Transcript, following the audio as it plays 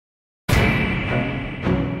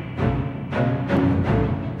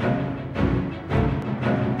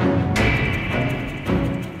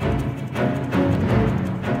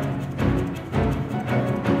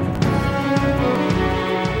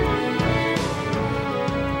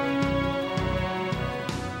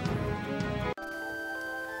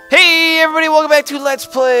everybody, welcome back to Let's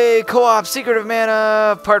Play Co-op Secret of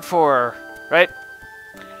Mana Part 4, right?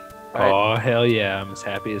 Oh, hell yeah, I'm as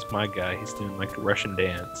happy as my guy. He's doing like a Russian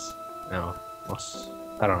dance. No,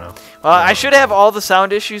 I don't know. Well, I should have all the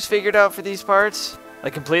sound issues figured out for these parts,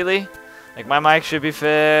 like completely. Like my mic should be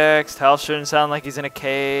fixed, Helf shouldn't sound like he's in a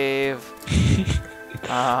cave.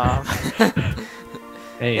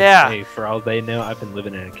 Hey, yeah. Hey, for all they know, I've been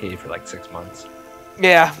living in a cave for like 6 months.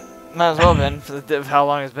 Yeah, might as well have been for how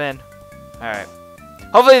long it's been. Alright.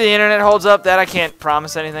 Hopefully the internet holds up. That I can't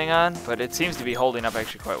promise anything on, but it seems to be holding up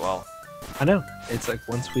actually quite well. I know. It's like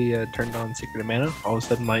once we turned on Secret of Mana, all of a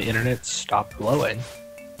sudden my internet stopped blowing.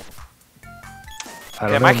 I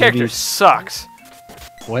don't know, my character sucks.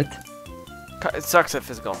 What? It sucks at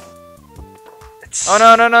physical. It's... Oh,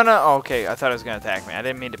 no. Oh, okay, I thought it was going to attack me. I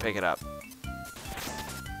didn't mean to pick it up.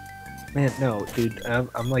 Man, no, dude.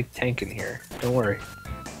 I'm like tanking here. Don't worry.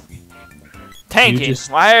 Tanking?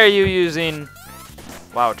 Why are you using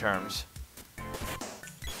WoW terms?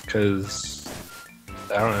 Because,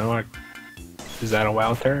 I don't know, like, is that a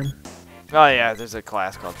WoW term? Oh yeah, there's a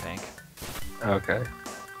class called tank. Okay.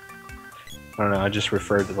 I don't know, I just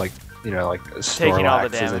referred to like, you know, like a Taking all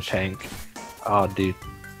the Snorlax as a damage. tank. Oh dude.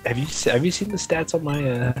 Have you seen the stats on my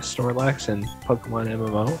Snorlax and Pokemon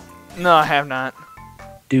MMO? No, I have not.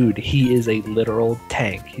 Dude, he is a literal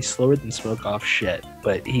tank. He's slower than smoke off shit,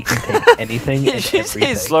 but he can take anything and Did you say everything.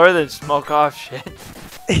 he's slower than smoke off shit?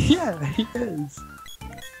 Yeah, he is.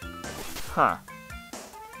 Huh.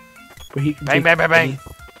 But he can Bang, take bang, bang, bang. any-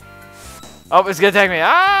 Oh, it's gonna attack me.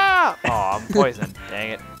 Ah! Oh, I'm poisoned.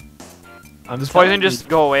 Dang it. I'm Does telling poison you- just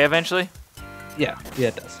go away eventually? Yeah,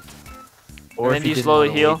 it does. And then if do you didn't slowly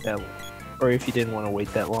wanna heal? wait that- or if you didn't want to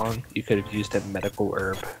wait that long, you could have used a medical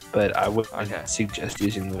herb, but I wouldn't Okay. suggest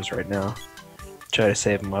using those right now. Try to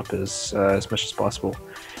save them up as much as possible.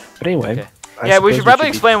 But anyway, Okay. I Yeah, we suppose should probably be-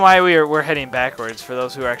 explain why we're heading backwards for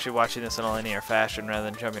those who are actually watching this in a linear fashion rather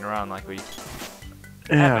than jumping around like we.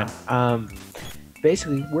 Yeah.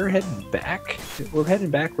 Basically, we're heading back. We're heading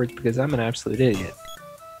backwards because I'm an absolute idiot.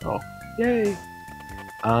 Oh, yay!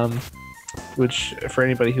 Which for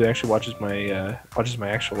anybody who actually watches my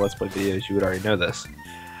actual Let's Play videos, you would already know this.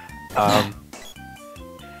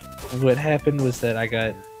 What happened was that I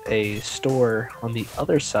got a store on the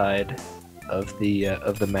other side of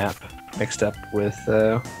the map mixed up with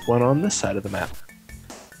one on this side of the map.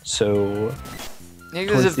 So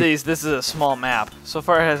Because of these, this is a small map. So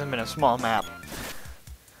far, it hasn't been a small map.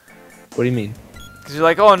 what do you mean? Because you're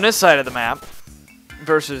like, oh, on this side of the map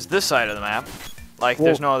versus this side of the map, like Well-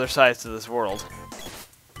 there's no other sides to this world.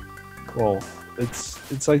 Well,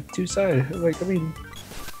 it's like two sides. Like I mean,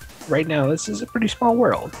 right now this is a pretty small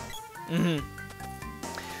world. Mm-hmm.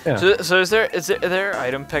 Yeah. So is there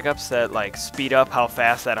item pickups that like speed up how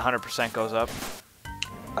fast that 100% goes up?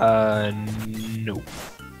 No.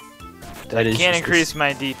 That is Can't just increase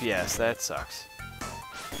my DPS. That sucks.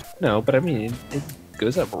 No, but I mean, it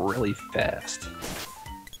goes up really fast.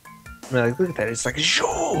 I mean, like, look at that. It's like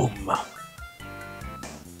zoom.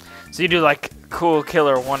 So you do like cool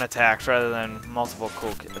killer one attacks rather than multiple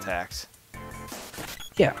cool attacks.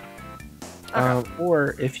 Yeah. Okay.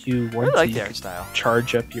 Or if you I want really like to, the you art style. can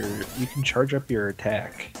charge up your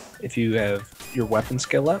attack if you have your weapon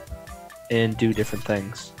skill up and do different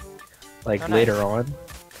things. Like Oh, nice. later on.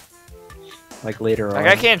 Like later on. Like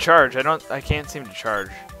I can't charge. I can't seem to charge.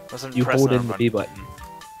 Unless I'm You pressing hold the in the button, B button.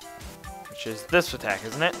 which is this attack,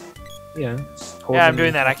 isn't it? Yeah. Yeah, I'm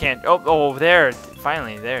doing that. I can't. Oh, there.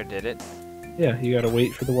 Finally, there did it. Yeah, you gotta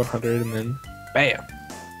wait for the 100 and then bam.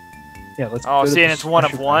 Yeah, let's. Oh, go to see, the and it's one of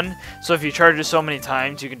special one. So if you charge it so many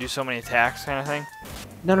times, you can do so many attacks, kind of thing.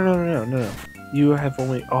 No. You have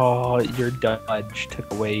only. Oh, your dodge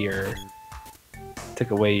took away your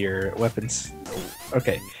weapons.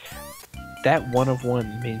 Okay, that one of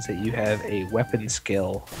one means that you have a weapon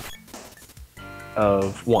skill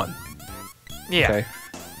of 1. Yeah. Okay.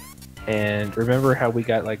 And remember how we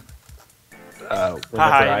got like whenever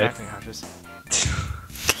Haha, you're I knocking couches.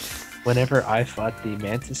 whenever I fought the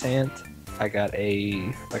mantis ant, I got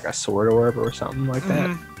a sword orb or something like that.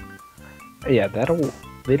 Mhm. Yeah, that'll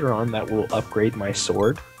later on that will upgrade my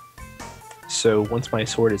sword. So once my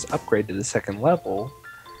sword is upgraded to the 2nd level,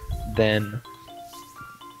 then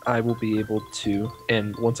I will be able to,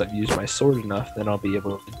 and once I've used my sword enough, then I'll be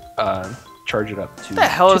able to charge it up to. What the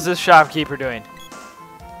hell is this shopkeeper doing?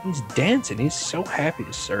 He's dancing. He's so happy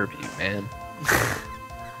to serve you, man.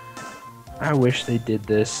 I wish they did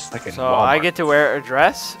this like in So Walmart. I get to wear a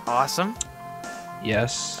dress. Awesome.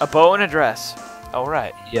 Yes. A bow and a dress. All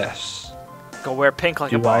right. Yes. Go wear pink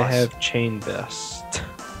like a Do boss. I have chain vest?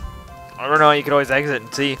 I don't know. You could always exit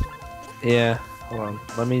and see. Yeah. Hold on.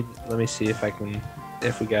 Let me see if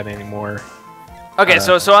we got any more. Okay,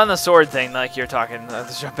 so on the sword thing, like you're talking,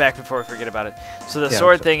 let's jump back before we forget about it. So the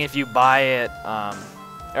sword thing, if you buy it,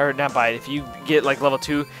 or not buy it, if you get like level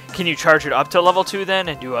 2, can you charge it up to level 2 then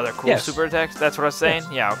and do other cool super attacks? That's what I was saying?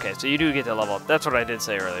 Yes. Yeah, okay, so you do get to level up. That's what I did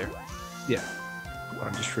say earlier. Yeah.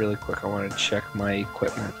 Well, just really quick, I want to check my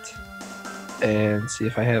equipment and see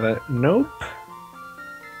if I have a... Nope.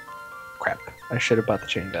 Crap. I should have bought the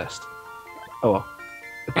chain vest. Oh well.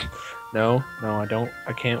 No, I don't.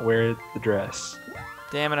 I can't wear the dress.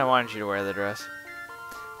 Damn it, I wanted you to wear the dress.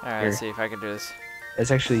 Alright, let's see if I can do this.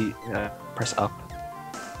 It's actually, press up.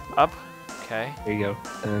 Up? Okay. There you go.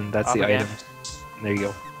 And that's up the again. items. There you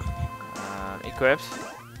go. Equips.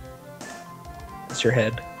 That's your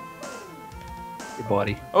head. Your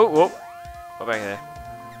body. Oh, whoa. Go back there.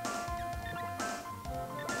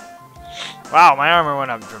 Wow, my armor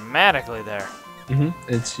went up dramatically there.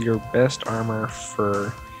 It's your best armor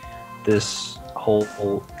for this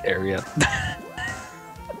whole area.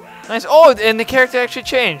 Nice. Oh, and the character actually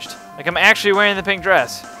changed. Like, I'm actually wearing the pink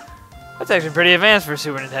dress. That's actually pretty advanced for a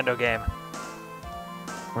Super Nintendo game.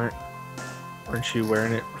 Weren't you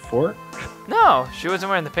wearing it before? No, she wasn't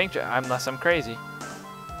wearing the pink dress, unless I'm crazy.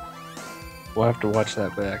 We'll have to watch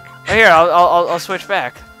that back. Oh, here, I'll switch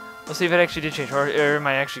back. We'll see if it actually did change, or am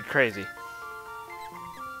I actually crazy?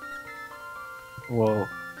 Well,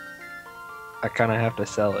 I kind of have to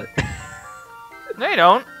sell it. No, you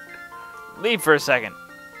don't. Leave for a second.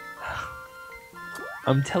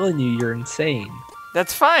 I'm telling you, you're insane.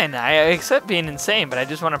 That's fine. I accept being insane, but I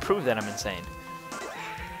just want to prove that I'm insane.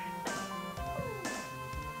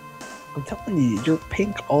 I'm telling you, you're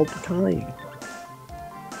pink all the time.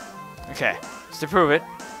 Okay, just to prove it.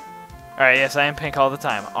 Alright, yes, I am pink all the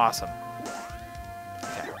time. Awesome.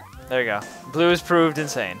 Okay, there you go. Blue is proved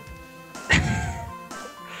insane.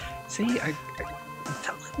 See, I'm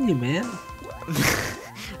telling you, man.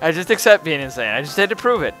 I just accept being insane. I just had to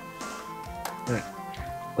prove it. Right.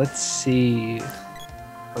 Let's see.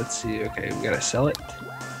 Okay, we gotta sell it.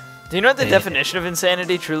 Do you know what the definition of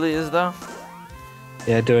insanity truly is, though?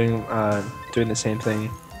 Yeah, doing the same thing.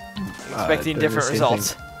 Expecting different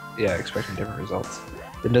results. Yeah, expecting different results.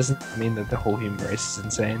 It doesn't mean that the whole human race is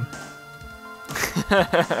insane.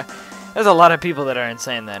 There's a lot of people that are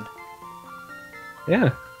insane, then.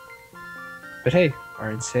 Yeah. But hey,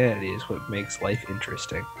 our insanity is what makes life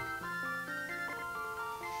interesting.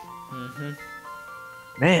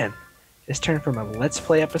 Man, this turned from a Let's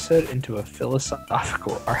Play episode into a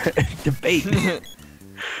philosophical debate.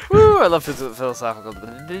 Woo, I love philosophical.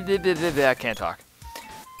 I can't talk.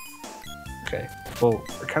 Okay, well,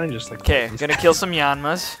 we're kind of just like... Okay, I'm gonna kill some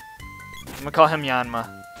Yanmas. I'm gonna call him Yanma.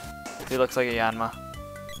 He looks like a Yanma.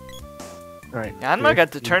 Alright. Yanma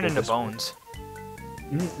got to turn into bones.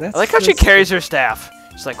 I like how she carries her staff.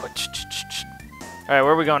 Just like what? Alright,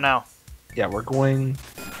 where are we going now? Yeah, we're going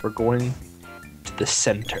to the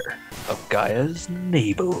center of Gaia's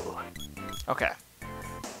navel. Okay.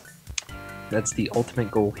 That's the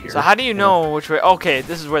ultimate goal here. So how do you know which way? Okay,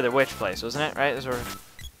 this is where the witch place, wasn't it? Right? This is where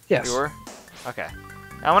yes. we were? Okay.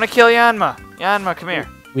 I want to kill Yanma. Yanma, come here.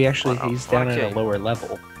 We actually, he's down at a lower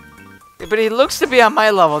level. But he looks to be on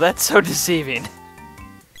my level. That's so deceiving.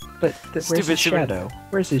 But where's his shadow?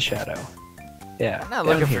 Where's his shadow? Yeah. I'm not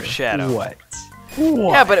looking for shadow. What?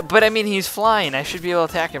 Yeah, but I mean, he's flying. I should be able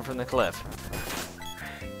to attack him from the cliff.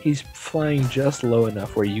 He's flying just low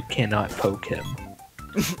enough where you cannot poke him.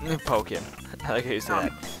 Poke him. I like how you say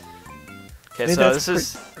that. Okay, so this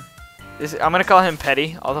is... I'm gonna call him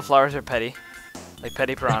Petty. All the flowers are Petty. Like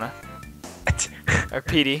Petty Piranha. Or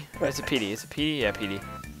Petey. Or is it Petey? Is it Petey? Yeah, Petey.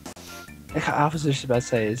 I was just about to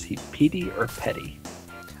say, is he Petey or Petty?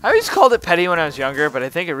 I always called it Petty when I was younger, but I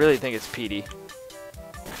really think it's Petey.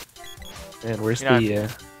 And where's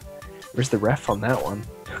the ref on that one?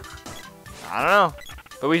 I don't know.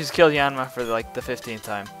 But we just killed Yanma for like the 15th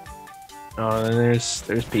time. Oh, and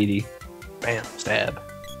there's Petey. Bam, stab.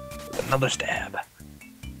 Another stab.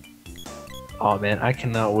 Oh man, I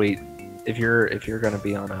cannot wait. If you're gonna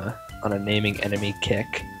be on a naming enemy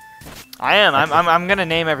kick. I am. I'm gonna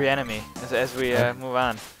name every enemy as we move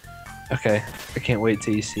on. Okay, I can't wait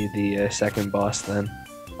till you see the second boss. Then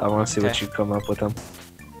I want to see what you come up with him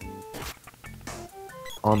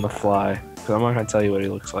on the fly. Cause I'm not gonna tell you what he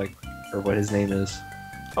looks like or what his name is.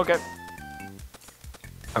 Okay.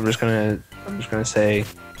 I'm just gonna say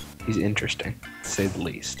he's interesting, to say the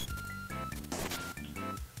least.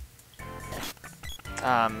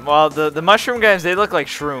 Well, the mushroom guys, they look like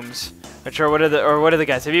shrooms. Which are what are the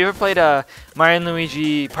guys? Have you ever played Mario and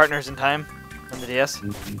Luigi Partners in Time on the DS?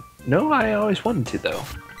 No, I always wanted to though.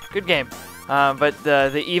 Good game. But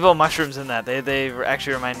the evil mushrooms in that, they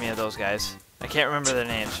actually remind me of those guys. I can't remember their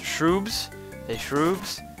names. Shroobs? They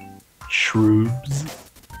Shroobs? Shroobs.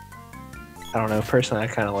 I don't know. Personally, I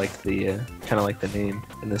kind of like the name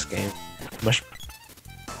in this game.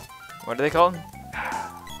 What are they called?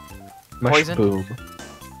 Mush Boom.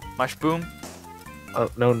 Mush Boom? Oh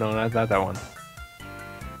no, not that one.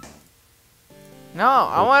 No,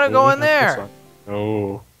 I want to go in there.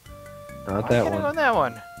 No, not that one. Go in that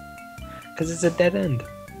one. Because it's a dead end.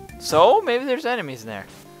 So maybe there's enemies in there.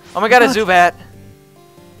 Oh my God, a Zubat.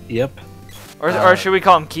 Yep. Or should we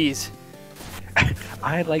call him Keys?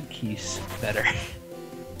 I like Keys better.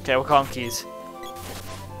 Okay, we'll call him Keys.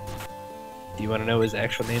 Do you want to know what his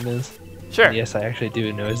actual name is? Sure. And yes, I actually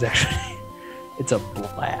do know his actual name. It's a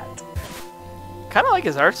Blat. Kind of like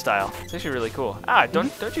his art style. It's actually really cool. Ah,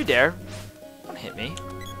 don't you dare. Don't hit me.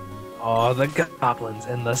 Oh, the goblins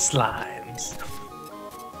and the slimes.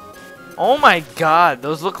 Oh my God,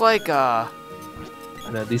 those look like I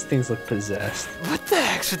know, these things look possessed. What the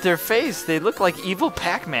heck's with their face? They look like evil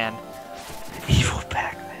Pac-Man. Evil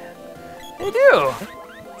Pac-Man. They do.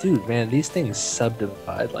 Dude, man, these things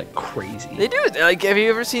subdivide like crazy. They do. Like, have you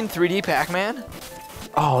ever seen 3D Pac-Man?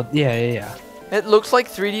 Oh, yeah. It looks like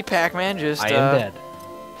 3D Pac-Man, just... I am dead.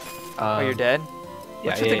 Oh, you're dead? Yeah,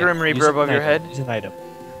 What's with the Grim Reaper above your head? Use an item.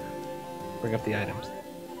 Bring up the items.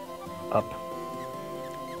 Up.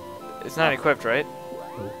 It's not equipped, right?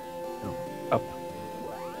 No. Up.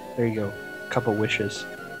 There you go. Cup of wishes.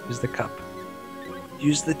 Use the cup.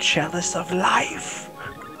 Use the chalice of life.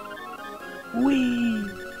 Whee!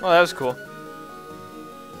 Well, that was cool.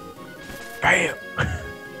 Bam!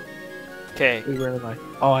 Okay. Where am I?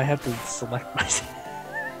 Oh, I have to select myself.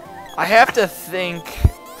 I have to think.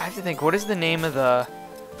 What is the name of the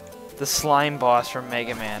slime boss from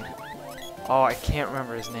Mega Man? Oh, I can't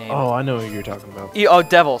remember his name. Oh, I know what you're talking about. Oh,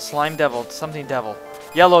 Devil. Slime Devil. Something Devil.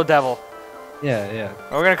 Yellow Devil. Yeah.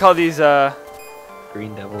 We're gonna call these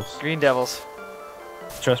Green Devils. Green Devils.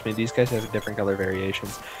 Trust me, these guys have different color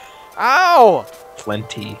variations. Ow!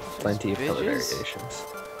 Plenty of color variations.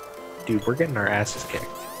 Dude, we're getting our asses kicked.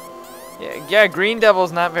 Yeah, Green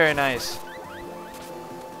Devil's not very nice.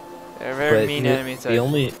 They're very mean enemy type.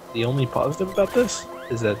 The only positive about this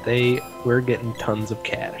is that we're getting tons of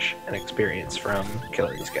cash and experience from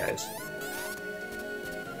killing these guys.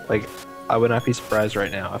 Like, I would not be surprised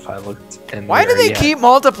right now if I looked and why do they keep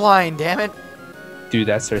multiplying, damn it? Dude,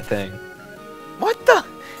 that's their thing. What the?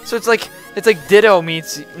 So it's like Ditto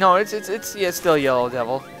meets it's still Yellow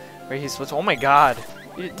Devil. Where he's oh my God.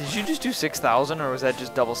 Did you just do 6,000 or was that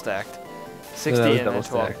just double stacked? 60 and then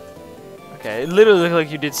 12. Okay, it literally looked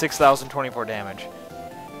like you did 6,024 damage.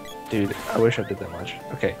 Dude, I wish I did that much.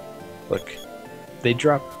 Okay, look. They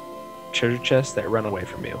drop treasure chests that run away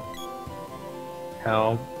from you.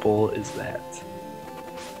 How bull is that?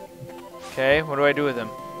 Okay, what do I do with them?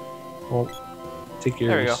 Well, take yours.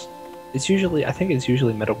 There we go. I think it's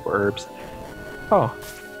usually medical herbs. Oh.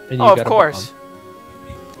 And you of got course.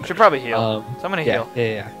 Should probably heal. So I'm gonna heal.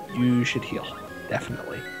 Yeah. You should heal.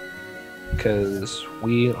 Definitely. Because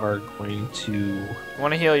we are going to... You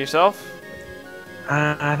want to heal yourself?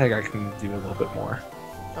 I think I can do a little bit more.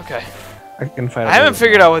 Okay. I can find. I haven't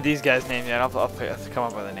figured out what these guys' names yet. I'll have to come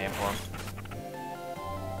up with a name for them.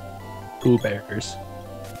 Pooh Bears.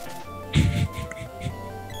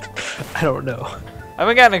 I don't know. I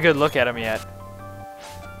haven't gotten a good look at them yet.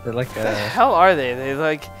 They're like What the hell are they? They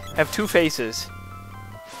like have two faces.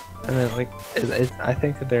 And then like I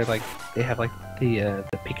think that they're like they have like the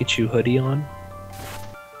Pikachu hoodie on.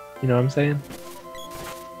 You know what I'm saying?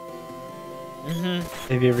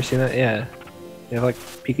 Have you ever seen that? Yeah. They have like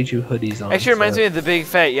Pikachu hoodies on. Actually, reminds me of the big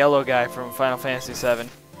fat yellow guy from Final Fantasy VII.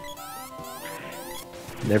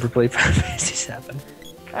 Never played Final Fantasy VII.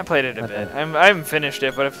 I played it a bit. I haven't finished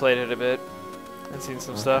it, but I've played it a bit. I've seen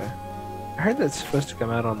some stuff. I heard that's supposed to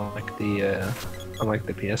come out on like the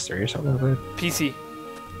PS3 or something like that. PC.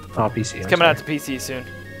 Oh, PC. It's coming out to PC soon.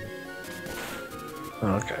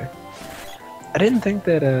 Oh, okay. I didn't think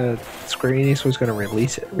that Square Enix was going to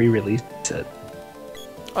re-release it.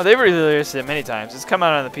 Oh, they've released it many times. It's come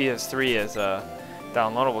out on the PS3 as a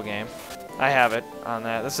downloadable game. I have it on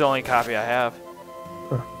that. This is the only copy I have.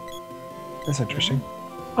 Huh. That's interesting.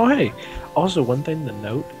 Oh, hey. Also, one thing to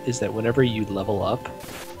note is that whenever you level up,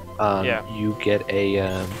 you get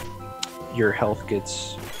a your health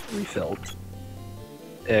gets refilled,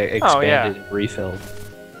 expanded and refilled.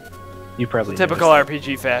 You probably typical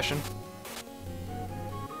RPG fashion.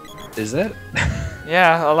 Is that?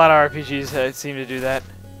 Yeah, a lot of RPGs seem to do that.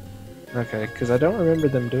 Okay, because I don't remember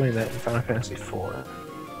them doing that in Final Fantasy IV.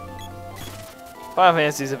 Final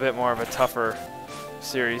Fantasy is a bit more of a tougher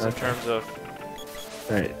series in terms of.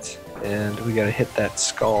 Right, and we gotta hit that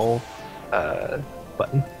skull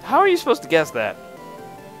button. How are you supposed to guess that?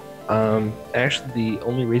 Actually, the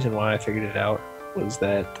only reason why I figured it out was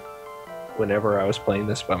that whenever I was playing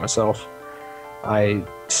this by myself, I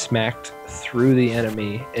smacked through the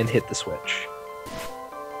enemy and hit the switch.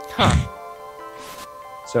 Huh.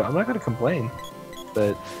 So I'm not gonna complain,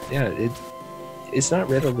 but yeah, it's not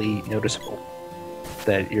readily noticeable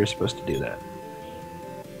that you're supposed to do that.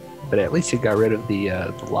 But at least you got rid of the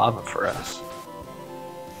lava for us.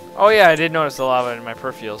 Oh yeah, I did notice the lava in my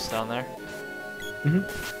perfuels down there.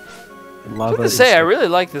 Lava. What to say, I really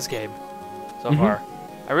like this game so far.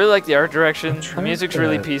 I really like the art direction. The music's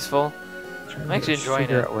really peaceful. I'm actually enjoying it.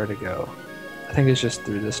 Figure out where to go. I think it's just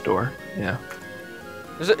through this door. Yeah.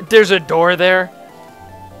 There's a door there?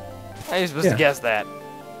 How are you supposed to guess that?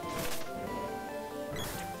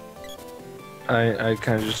 I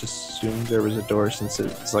kind of just assumed there was a door since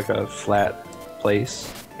it's like a flat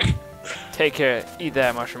place. Take care. Eat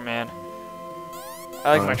that, Mushroom Man.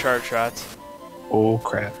 I like my charge shots. Oh,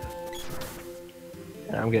 crap.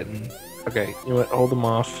 I'm getting... Okay, you know what? Hold them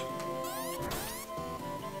off.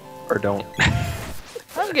 Or don't.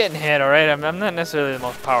 I'm getting hit, alright? I'm not necessarily the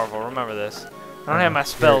most powerful. Remember this. I don't have my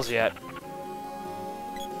spells yet.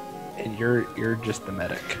 And you're just the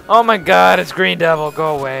medic. Oh my god, it's Green Devil.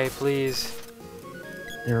 Go away, please.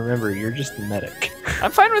 And remember, you're just the medic.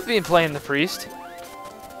 I'm fine with being playing the priest.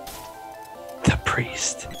 The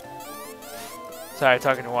priest. Sorry,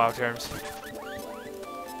 talking in WoW terms.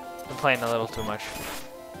 I'm playing a little too much.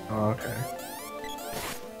 Oh, okay.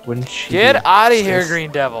 Wouldn't she Get out of here,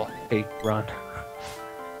 Green Devil. Hey, run.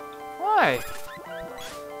 Why?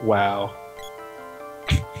 Wow.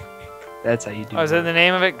 That's how you do it. Oh, is that the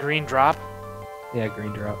name of it? Green Drop? Yeah,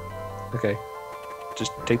 green drop. Okay.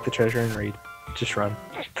 Just take the treasure and raid. Just run.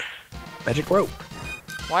 Magic rope.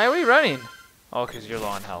 Why are we running? Oh, because you're low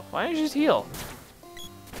on health. Why don't you just heal?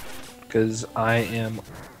 Because I am...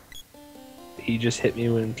 He just hit me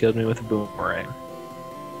and killed me with a boomerang.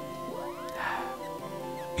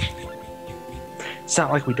 It's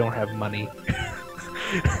not like we don't have money.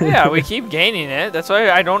 Yeah, we keep gaining it. That's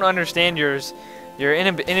why I don't understand your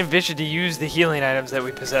inhibition to use the healing items that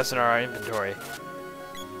we possess in our inventory.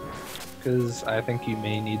 Because I think you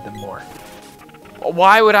may need them more.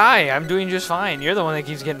 Why would I? I'm doing just fine. You're the one that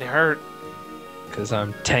keeps getting hurt. Because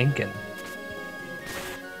I'm tanking.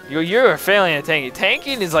 You're failing at tanking.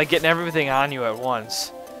 Tanking is like getting everything on you at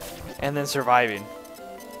once. And then surviving.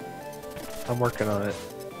 I'm working on it.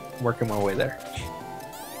 I'm working my way there.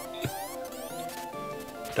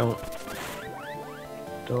 Don't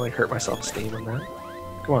like hurt my self-esteem on that.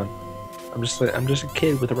 Come on. I'm just a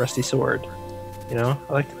kid with a rusty sword. You know?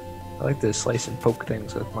 I like to slice and poke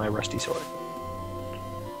things with my rusty sword.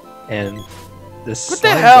 And this What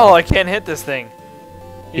the hell? I can't hit this thing.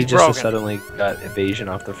 He He's just broken. suddenly got evasion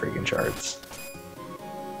off the freaking shards.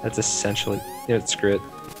 That's essentially... Yeah, screw it.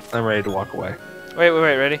 I'm ready to walk away. Wait,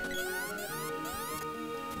 ready?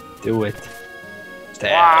 Do it.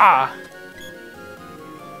 Stab. Ah!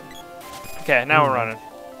 Okay, now we're running.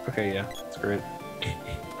 Okay, yeah. Screw it.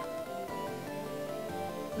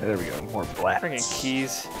 There we go. More blats. Freaking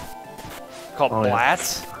keys. Called Oh, yeah.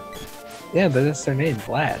 Blats? Yeah, but that's their name.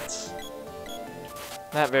 Blats.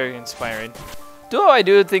 Not very inspiring. Though I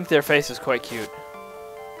do think their face is quite cute.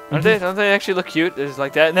 Don't they? Don't they actually look cute? It's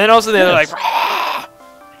like that. And then also they're like...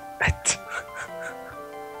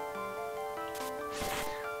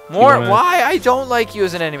 More? wanna- Why? I don't like you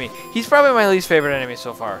as an enemy. He's probably my least favorite enemy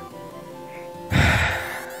so far.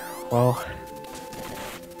 Well,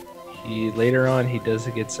 later on he does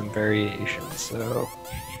get some variations, so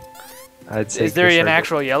I'd say. Is there an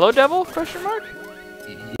actual yellow devil? Question mark?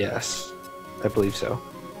 Yes, I believe so.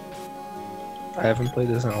 I haven't played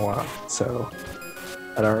this in a while, so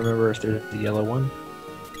I don't remember if there's the yellow one,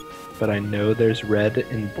 but I know there's red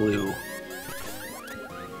and blue.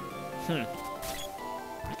 I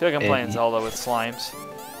feel like I'm playing Zelda with slimes.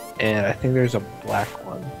 And I think there's a black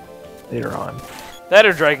one later on. That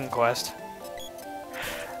or Dragon Quest.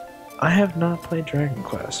 I have not played Dragon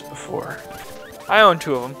Quest before. I own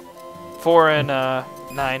 2 of them. 4 and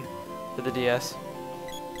 9 for the DS.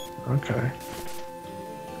 Okay.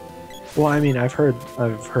 Well, I mean, I've heard a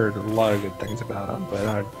lot of good things about them, but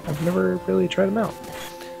I've never really tried them out.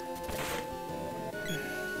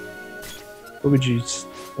 What would you?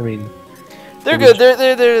 I mean, they're good.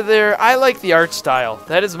 They're. I like the art style.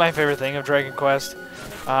 That is my favorite thing of Dragon Quest.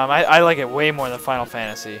 I like it way more than Final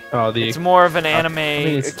Fantasy. Oh, it's more of an anime, I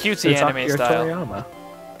mean, a cutesy anime Akira style. Toriyama.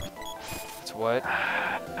 It's what?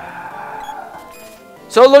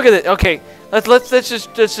 So look at it. Okay, Let's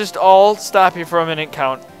just all stop here for a minute.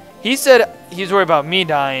 Count. He said he's worried about me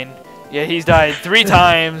dying. Yeah, he's died 3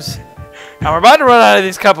 times. And we're about to run out of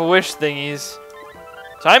these cup of wish thingies.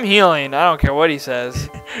 So I'm healing. I don't care what he says.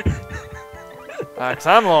 Cause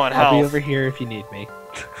I'm low on health. I'll be over here if you need me.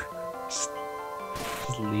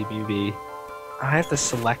 just leave me be. I have to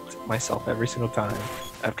select myself every single time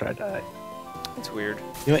after I die. That's weird.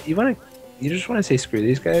 You know, you just want to say screw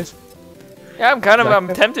these guys? Yeah, I'm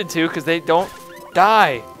tempted to because they don't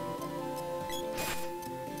die.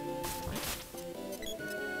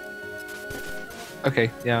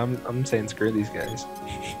 Okay, yeah, I'm saying screw these guys.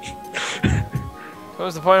 What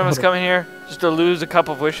was the point of us coming here? Just to lose a cup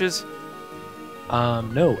of wishes?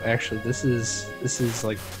 No, actually, this is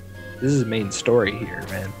the main story here,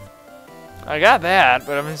 man. I got that,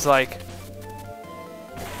 but I'm just like,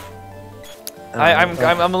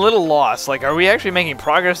 I'm a little lost. Like, are we actually making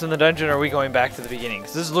progress in the dungeon, or are we going back to the beginning?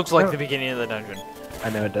 Because this looks like the beginning of the dungeon. I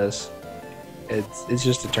know it does. It's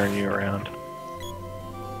just to turn you around.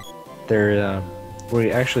 We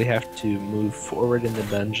actually have to move forward in the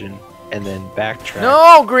dungeon and then backtrack.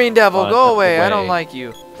 No, Green Devil, go away! I don't like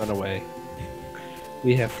you. Run away.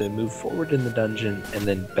 We have to move forward in the dungeon and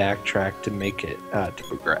then backtrack to make it to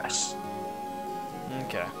progress.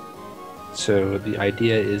 Okay. So the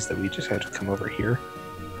idea is that we just have to come over here,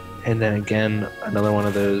 and then again another one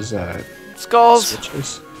of those skulls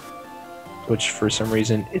switches, which for some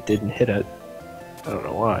reason it didn't hit it. I don't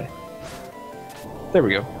know why. There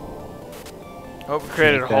we go. Hope we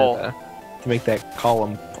created a hole to make that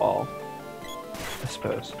column fall. I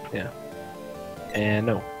suppose. Yeah. And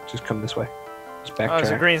no, just come this way. Just backtrack. Oh, it's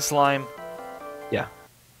a green slime. Yeah.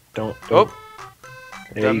 Don't. Oh.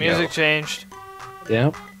 There The music changed.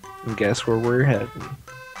 Yep. And guess where we're heading?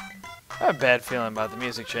 I have a bad feeling about the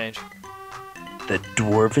music change. The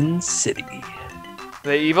Dwarven City.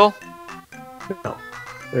 They evil? No.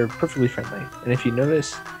 They're perfectly friendly. And if you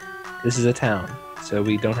notice, this is a town, so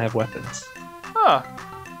we don't have weapons. Huh.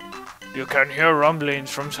 You can hear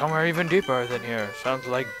rumblings from somewhere even deeper than here. Sounds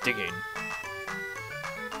like digging.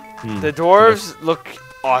 The dwarves look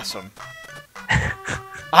awesome.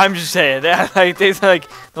 I'm just saying, they're like the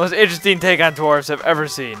most interesting take on dwarves I've ever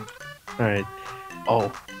seen. Alright.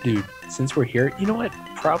 Oh, dude, since we're here, you know what?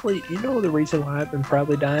 Probably, you know the reason why I've been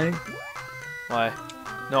probably dying? Why?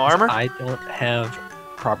 No armor? I don't have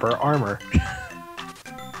proper armor.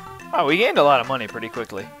 Oh, we gained a lot of money pretty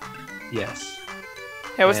quickly. Yes.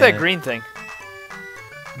 Hey, what's that green thing?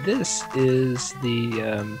 This is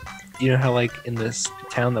the, you know how like in this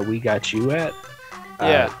town that we got you at?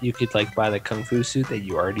 Yeah. You could like buy the kung fu suit that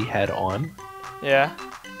you already had on. Yeah.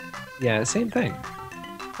 Yeah, same thing.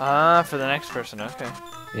 Ah, for the next person, okay.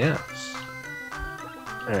 Yes.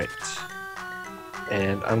 Alright.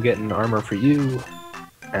 And I'm getting armor for you,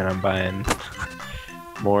 and I'm buying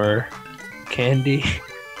more candy.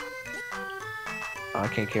 Oh, I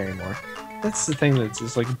can't carry more. That's the thing that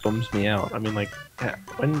just like bums me out. I mean, like,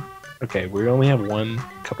 okay, we only have one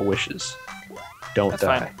couple wishes. Don't That's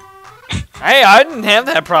die. Fine. Hey, I didn't have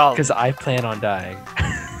that problem. Because I plan on dying.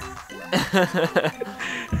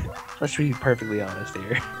 Let's be perfectly honest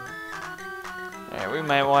here. Alright, we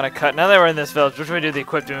might want to cut. Now that we're in this village, which we do the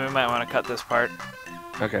equipping, we might want to cut this part.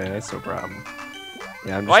 Okay, that's no problem.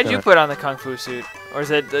 Yeah, I'm just Why'd you put on the kung fu suit? Or is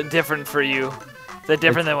it different for you? Is it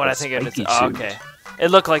different than what I think it is? Oh, okay. It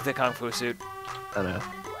looked like the kung fu suit. I know.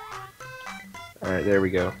 Alright, there we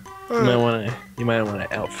go. You might want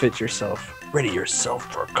to outfit yourself. Ready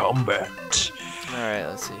yourself for combat. Alright,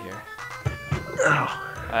 let's see here. Oh.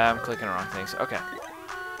 I'm clicking the wrong things. Okay.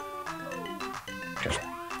 Okay.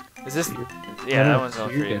 Is this... Yeah, that one's all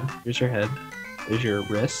for you. Here's your head. There's your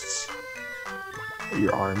wrists. Or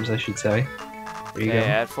your arms, I should say. There you go.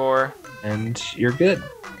 Add 4. And you're good.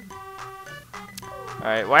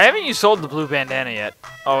 Alright, why haven't you sold the blue bandana yet?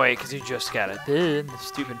 Oh wait, because you just got it.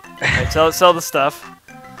 Stupid. Alright, sell the stuff.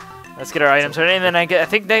 Let's get our items ready, and then I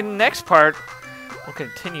think the next part will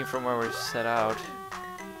continue from where we're set out.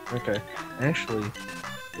 Okay. Actually,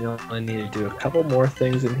 you know, I need to do a couple more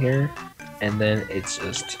things in here, and then it's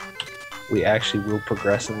just we actually will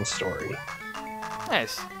progress in the story.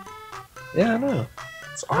 Nice. Yeah, I know.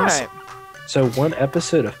 It's awesome. Right. So 1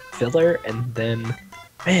 episode of filler, and then,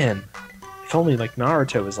 man, if only like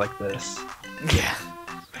Naruto was like this. Yeah.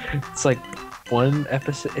 It's like 1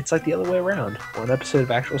 episode. It's like the other way around. 1 episode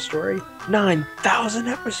of actual story. 9,000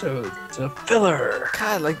 episodes of filler.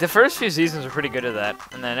 God, like the first few seasons were pretty good at that,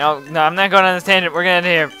 and then no, I'm not going on this tangent. We're gonna end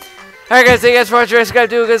here. Alright guys, thank you guys for watching. Guys, gotta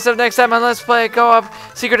do good stuff next time on Let's Play Co-op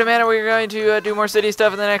Secret of Mana. We're going to do more city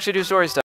stuff and then actually do story stuff.